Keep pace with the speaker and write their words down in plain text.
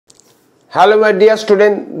Hello my dear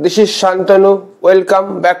student, this is Shantanu.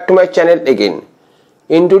 Welcome back to my channel again.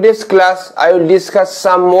 In today's class, I will discuss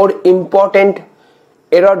some more important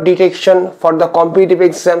error detection for the competitive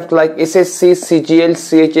exams like SSC, CGL,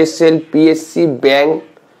 CHSL, PSC, Bank,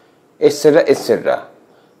 etc. etc.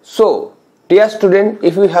 So, dear student,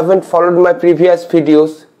 if you haven't followed my previous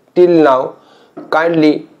videos till now,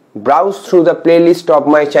 kindly browse through the playlist of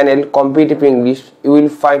my channel Competitive English. You will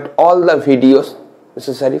find all the videos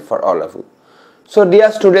necessary for all of you. So dear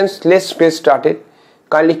students, let's get started.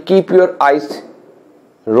 Kindly keep your eyes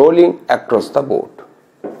rolling across the board.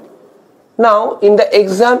 Now in the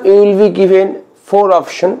exam you will be given 4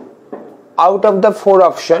 options. Out of the 4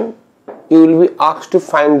 options you will be asked to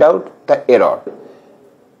find out the error.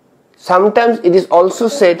 Sometimes it is also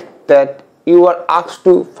said that you are asked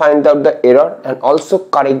to find out the error and also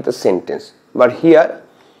correct the sentence. But here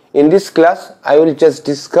in this class I will just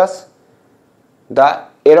discuss the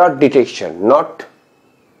error detection, not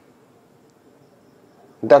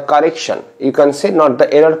the correction. You can say not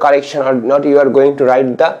the error correction, or not you are going to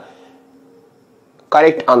write the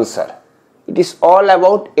correct answer. It is all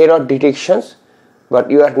about error detections,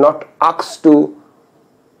 but you are not asked to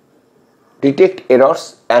detect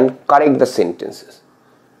errors and correct the sentences.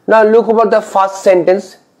 Now look over the first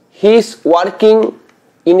sentence. He is working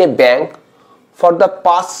in a bank for the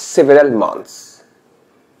past several months.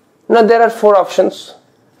 Now there are 4 options.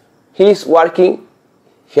 He is working,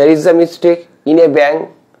 here is the mistake, in a bank,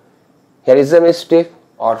 here is the mistake,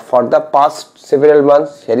 or for the past several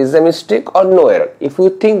months, here is the mistake, or no error. If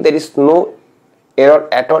you think there is no error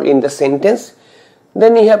at all in the sentence,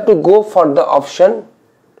 then you have to go for the option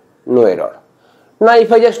no error. Now if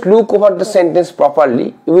I just look over the sentence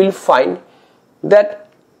properly, you will find that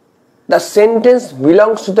the sentence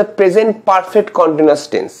belongs to the present perfect continuous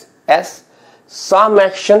tense, as some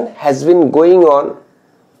action has been going on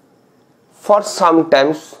for some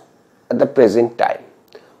times at the present time.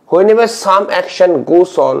 Whenever some action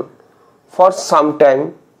goes on for some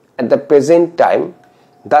time at the present time,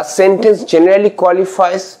 the sentence generally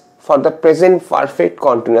qualifies for the present perfect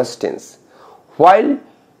continuous tense. While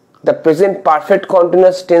the present perfect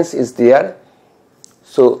continuous tense is there,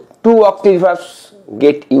 so 2 auxiliary verbs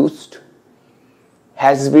get used,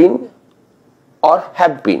 has been or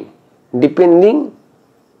have been, depending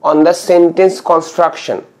on the sentence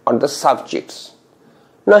construction or the subjects.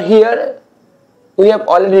 Now here we have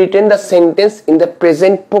already written the sentence in the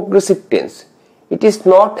present progressive tense. It is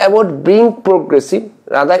not about being progressive,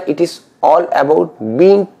 rather it is all about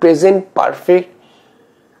being present perfect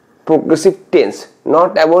progressive tense,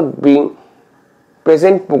 not about being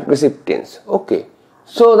present progressive tense. Okay,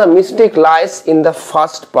 so the mistake lies in the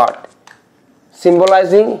first part,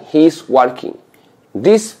 symbolizing he is working.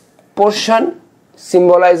 This portion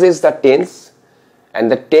symbolizes the tense, and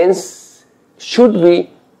the tense should be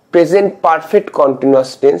present perfect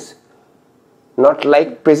continuous tense, not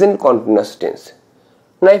like present continuous tense.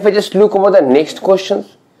 Now if I just look over the next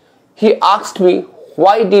questions, he asked me,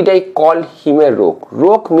 why did I call him a rogue?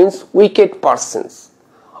 Rogue means wicked persons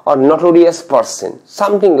or notorious person,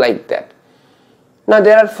 something like that. Now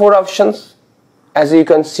there are 4 options. As you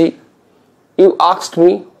can see, you asked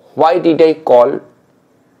me, why did I call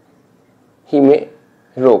him a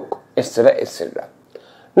rogue, etc. etc.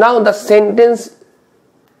 Now the sentence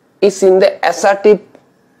is in the assertive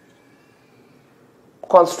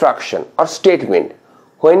construction or statement.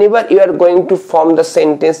 Whenever you are going to form the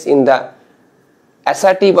sentence in the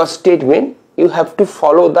assertive or statement, you have to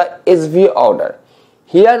follow the SVA order.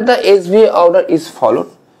 Here the SVA order is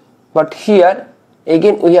followed, but here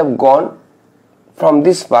again we have gone from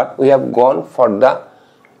this part, we have gone for the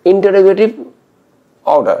interrogative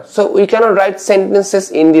order. So we cannot write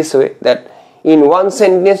sentences in this way, that in one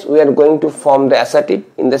sentence we are going to form the assertive,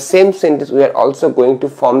 in the same sentence we are also going to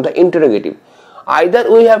form the interrogative.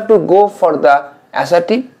 Either we have to go for the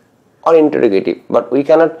assertive or interrogative, but we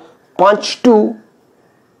cannot punch 2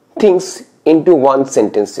 things into one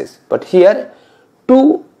sentences. But here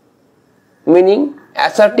 2 meaning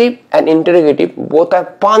assertive and interrogative both are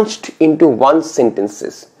punched into one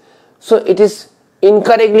sentences. So it is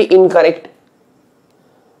incorrectly incorrect.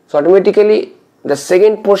 So automatically the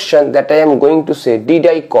second portion that I am going to say, did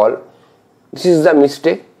I call, this is the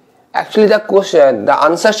mistake. Actually the question, the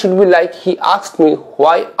answer should be like, he asked me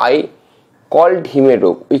why I called him a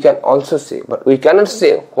rogue. We can also say, but we cannot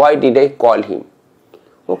say why did I call him.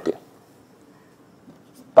 Okay,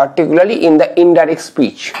 particularly in the indirect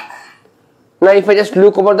speech. Now if I just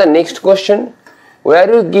look over the next question, were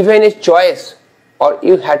you given a choice or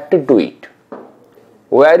you had to do it?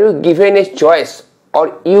 Were you given a choice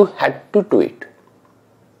or you had to do it?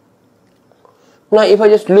 Now if I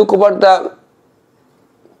just look over the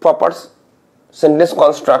proper sentence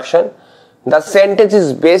construction, the sentence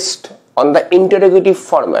is based on the interrogative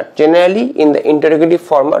format. Generally in the interrogative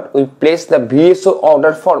format we place the VSO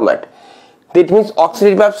order format. That means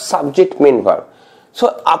auxiliary verb, subject, main verb.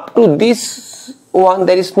 So up to this one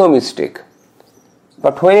there is no mistake.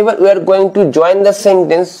 But whenever we are going to join the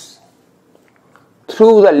sentence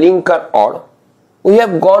through the linker or, we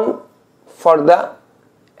have gone for the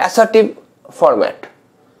assertive format.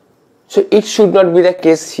 So it should not be the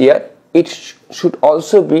case here. It should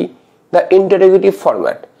also be the interrogative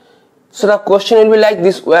format. So the question will be like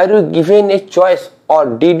this: were you given a choice,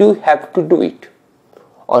 or did you have to do it?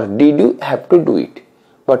 Or did you have to do it?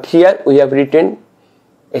 But here we have written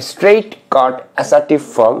a straight cut assertive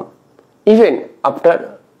form even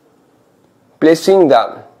after placing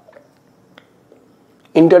the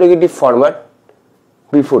interrogative format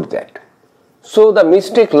before that. So the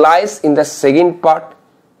mistake lies in the second part,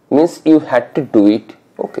 means you had to do it.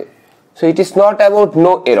 Okay. So it is not about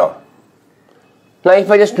no error. Now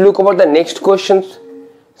if I just look over the next questions,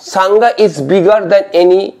 Sangha is bigger than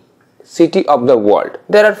any city of the world.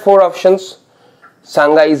 There are four options.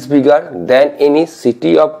 Sangha is bigger than any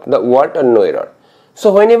city of the world, or no error.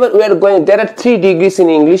 So whenever we are going, there are 3 degrees in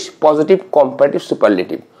English: positive, comparative,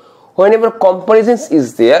 superlative. Whenever comparisons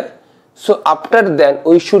is there, so after then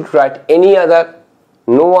we should write any other,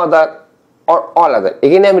 no other, or all other.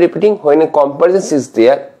 Again I am repeating, when a comparison is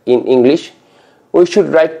there in English, we should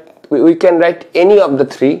write, we can write any of the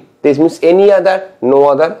 3. This means any other, no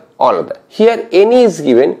other, all other. Here any is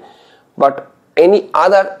given, but any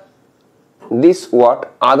other, this word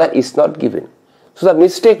other is not given. So the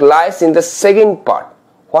mistake lies in the second part.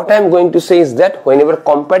 What I am going to say is that whenever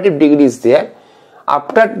comparative degree is there,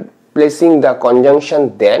 after placing the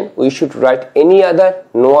conjunction then, we should write any other,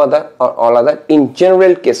 no other, or all other in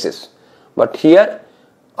general cases. But here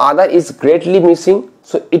other is greatly missing,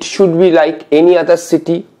 so it should be like any other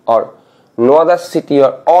city, or no other city,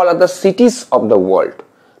 or all other cities of the world.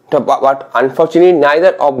 But unfortunately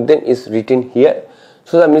neither of them is written here.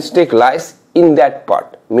 So the mistake lies in that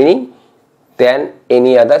part, meaning than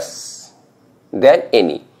any others, than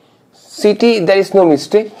any. City, there is no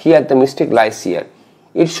mistake. Here the mistake lies here.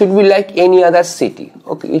 It should be like any other city.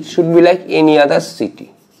 Okay, it should be like any other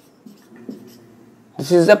city.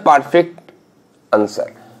 This is the perfect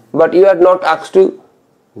answer. But you are not asked to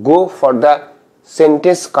go for the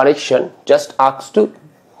sentence correction, just asked to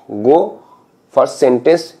go for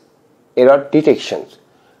sentence error detections.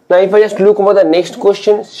 Now if I just look over the next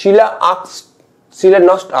question, Sheila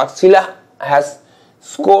has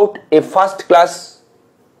scored a first class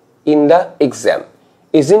in the exam,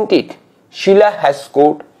 isn't it? Sheila has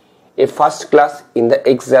scored a first class in the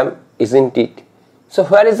exam, isn't it? So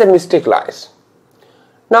where is the mistake lies?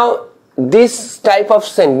 Now this type of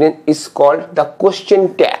sentence is called the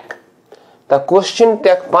question tag. The question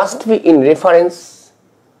tag must be in reference,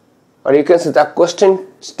 or you can say the question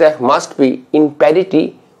tag must be in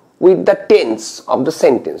parity with the tense of the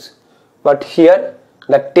sentence. But here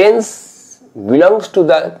the tense belongs to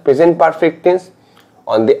the present perfect tense.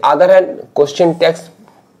 On the other hand, question tag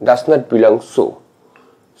does not belong so.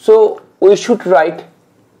 So we should write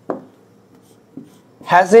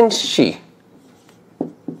hasn't she.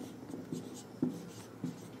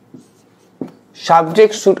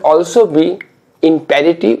 Subject should also be in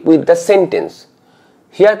parity with the sentence.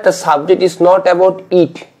 Here the subject is not about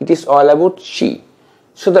it, it is all about she.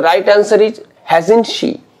 So the right answer is hasn't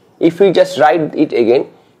she. If we just write it again,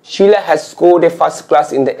 Sheila has scored a first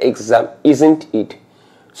class in the exam, isn't it?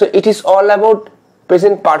 So it is all about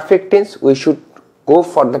present perfect tense. We should go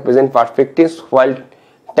for the present perfect tense while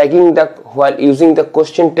using the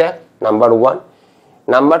question tag, number 1.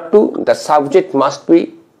 Number 2, the subject must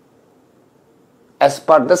be as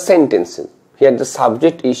per the sentences. Here the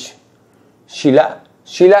subject is Sheila.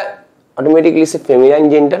 Sheila automatically is a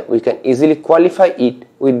feminine gender. We can easily qualify it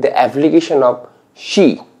with the application of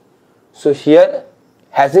she. So here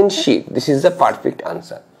hasn't she. This is the perfect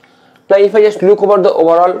answer. Now if I just look over the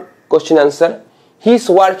overall question answer, he is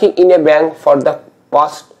working in a bank for the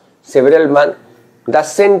past several months. The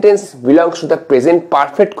sentence belongs to the present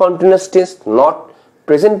perfect continuous tense, not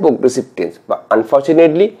present progressive tense. But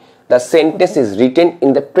unfortunately the sentence is written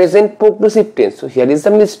in the present progressive tense. So here is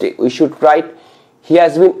the mistake. We should write he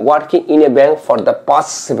has been working in a bank for the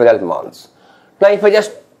past several months. Now if I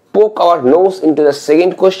just poke our nose into the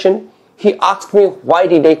second question, he asked me why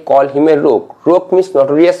did I call him a rogue. Rogue means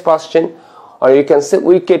notorious person, or you can say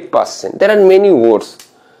wicked person. There are many words.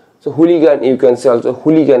 So hooligan, you can say also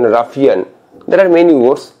hooligan, ruffian. There are many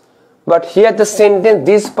words. But here the sentence,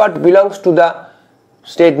 this part belongs to the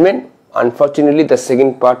statement Unfortunately, the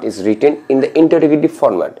second part is written in the interrogative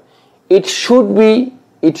format. It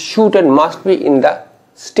should and must be in the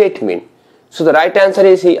statement. So the right answer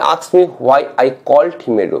is, he asked me why I called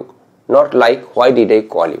him a rogue, not like why did I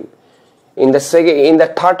call him. In the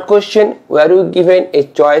third question, were you given a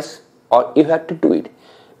choice or you have to do it.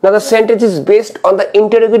 Now the sentence is based on the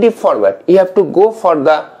interrogative format. You have to go for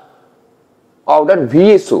the order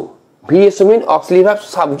VSO. VSO means auxiliary verb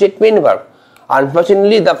subject main verb.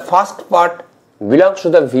 Unfortunately, the first part belongs to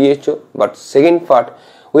the VSO, but second part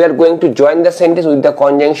we are going to join the sentence with the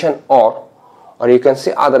conjunction or you can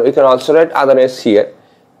say other. You can also write otherwise here.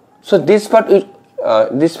 So this part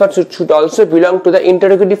should also belong to the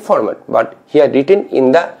interrogative format, but here written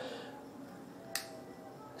in the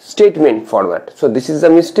statement format. So this is the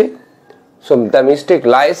mistake. So the mistake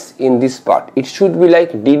lies in this part. It should be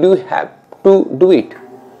like, did you have to do it?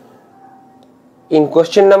 In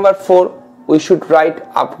question number 4, we should write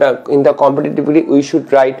after, in the competitivity, we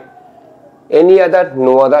should write any other,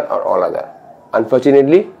 no other or all other.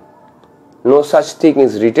 Unfortunately, no such thing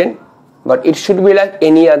is written, but it should be like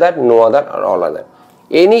any other, no other or all other.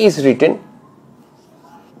 Any is written,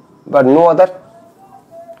 but no other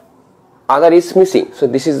is missing. So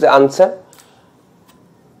this is the answer.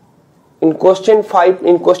 In question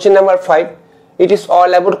number 5, it is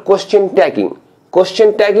all about question tagging.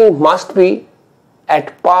 Question tagging must be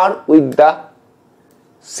at par with the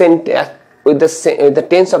sentence, with the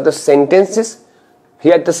tense of the sentences.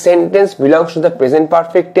 Here the sentence belongs to the present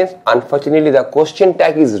perfect tense. Unfortunately, the question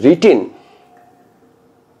tag is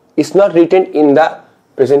not written in the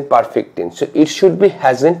present perfect tense. So it should be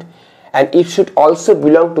hasn't, and it should also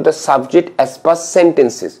belong to the subject as past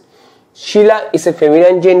sentences. Sheila is a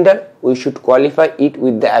feminine gender. We should qualify it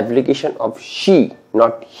with the application of she,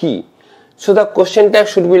 not he. So the question tag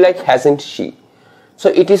should be like hasn't she. So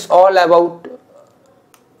it is all about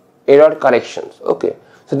error corrections. Okay.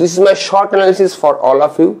 So this is my short analysis for all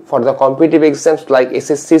of you for the competitive exams like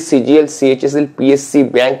SSC, CGL, CHSL, PSC,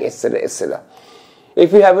 bank, etc., etc.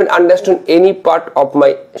 If you haven't understood any part of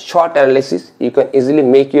my short analysis, you can easily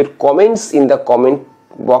make your comments in the comment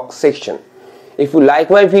box section. If you like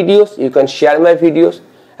my videos, you can share my videos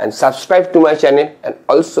and subscribe to my channel, and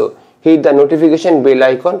also hit the notification bell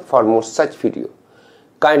icon for more such video.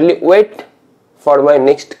 Kindly wait for my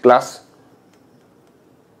next class.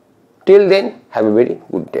 Till then, have a very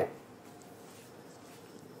good day.